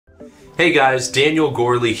Hey guys, Daniel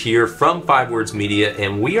Gourley here from 5 Words Media,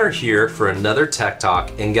 and we are here for another Tech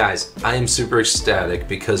Talk. And guys, I am super ecstatic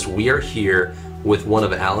because we are here with one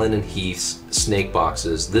of Allen Heath's snake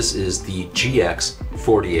boxes. This is the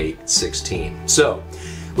GX4816. So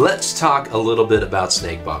let's talk a little bit about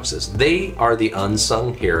snake boxes. They are the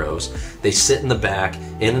unsung heroes. They sit in the back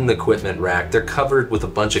in an equipment rack. They're covered with a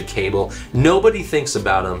bunch of cable. Nobody thinks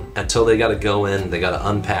about them until they got to go in, they got to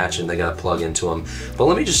unpatch, and they got to plug into them. But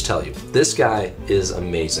let me just tell you, this guy is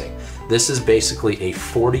amazing. This is basically a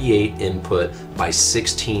 48 input by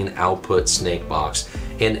 16 output snake box.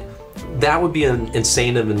 And that would be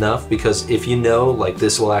insane enough, because if you know, like,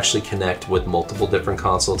 this will actually connect with multiple different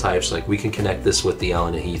console types. Like, we can connect this with the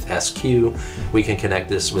Allen Heath SQ, we can connect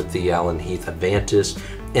this with the Allen Heath Advantis,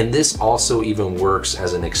 and this also even works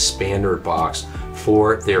as an expander box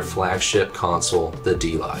for their flagship console, the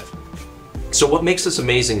D-Live. So what makes this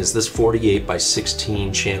amazing is this 48 by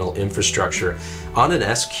 16 channel infrastructure. On an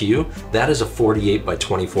SQ, that is a 48 by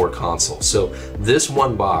 24 console. So this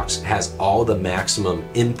one box has all the maximum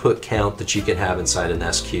input count that you can have inside an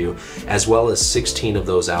SQ, as well as 16 of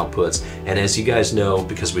those outputs. And as you guys know,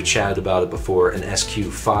 because we chatted about it before, an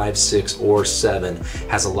SQ 5, 6, or 7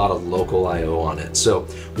 has a lot of local I/O on it. So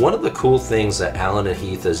one of the cool things that Allen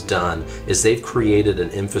Heath has done is they've created an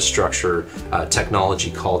infrastructure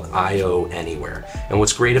technology called I/O Anywhere. And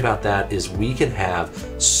what's great about that is we can have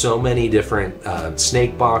so many different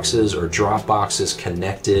snake boxes or drop boxes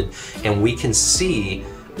connected, and we can see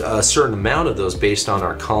a certain amount of those based on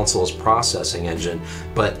our console's processing engine,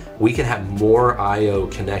 but we can have more I/O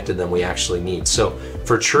connected than we actually need. So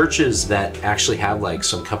for churches that actually have like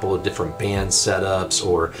some couple of different band setups,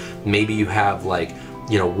 or maybe you have, like,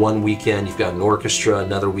 you know, one weekend you've got an orchestra,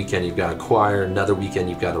 another weekend you've got a choir, another weekend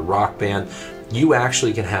you've got a rock band, you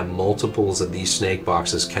actually can have multiples of these snake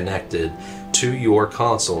boxes connected to your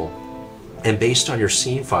console, and based on your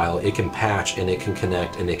scene file, it can patch and it can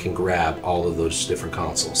connect and it can grab all of those different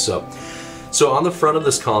consoles. So on the front of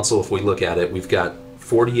this console, if we look at it, we've got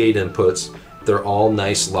 48 inputs. They're all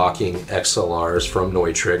nice locking XLRs from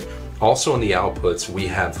Neutrik. Also in the outputs, we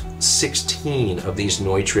have 16 of these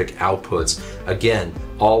Neutrik outputs. Again,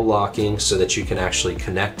 all locking so that you can actually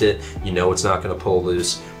connect it. You know it's not going to pull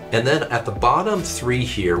loose. And then at the bottom 3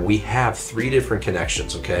 here, we have 3 different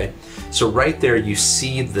connections, okay? So right there you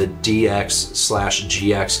see the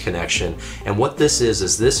DX/GX connection. And what this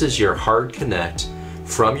is your hard connect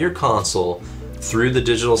from your console through the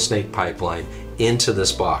digital snake pipeline into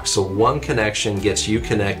this box. So one connection gets you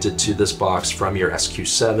connected to this box from your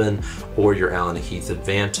SQ7 or your Allen Heath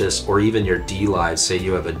Advantis, or even your D-Live. Say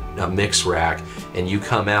you have a mix rack and you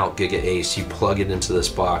come out Giga Ace, you plug it into this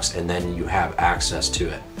box, and then you have access to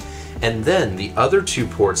it. And then the other 2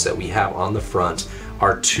 ports that we have on the front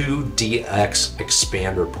are 2 DX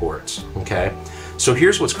expander ports, okay? So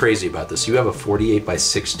here's what's crazy about this. You have a 48 by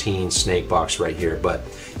 16 snake box right here, but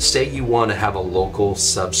say you want to have a local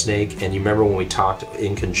sub snake, and you remember when we talked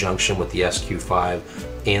in conjunction with the SQ5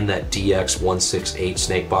 and that GX168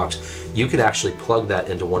 snake box, you could actually plug that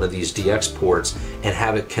into one of these DX ports and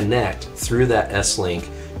have it connect through that S-Link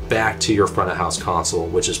back to your front of house console,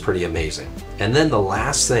 which is pretty amazing. And then the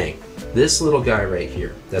last thing, this little guy right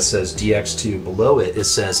here that says DX2, below it, it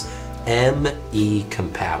says ME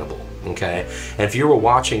compatible, okay? And if you were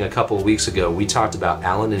watching a couple of weeks ago, we talked about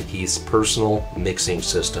Allen Heath's personal mixing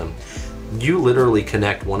system. You literally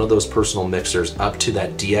connect one of those personal mixers up to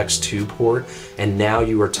that DX2 port, and now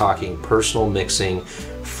you are talking personal mixing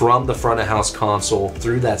from the front of house console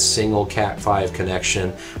through that single Cat5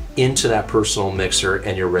 connection into that personal mixer,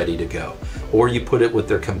 and you're ready to go. Or you put it with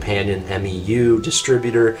their companion MEU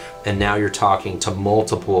distributor, and now you're talking to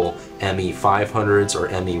multiple ME500s or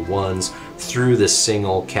ME1s through this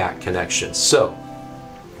single Cat connection. So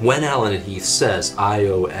when Allen Heath says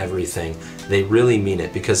I/O everything, they really mean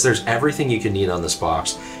it, because there's everything you can need on this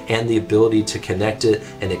box, and the ability to connect it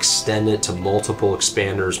and extend it to multiple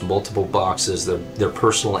expanders, multiple boxes, their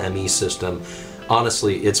personal ME system.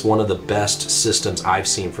 Honestly, it's one of the best systems I've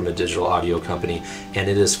seen from a digital audio company, and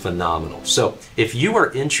it is phenomenal. So if you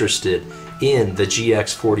are interested in the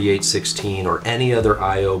GX4816 or any other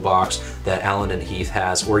I/O box that Allen Heath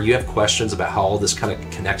has, or you have questions about how all this kind of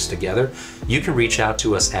connects together, you can reach out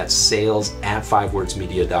to us at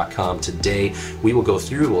sales@5wordsmedia.com today. We will go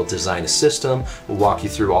through, we'll design a system, we'll walk you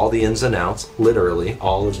through all the ins and outs, literally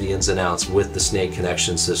all of the ins and outs with the snake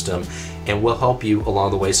connection system, and we'll help you along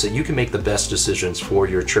the way so you can make the best decisions for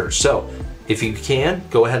your church. So if you can,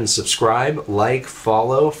 go ahead and subscribe, like,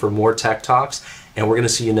 follow for more tech talks, and we're going to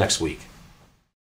see you next week.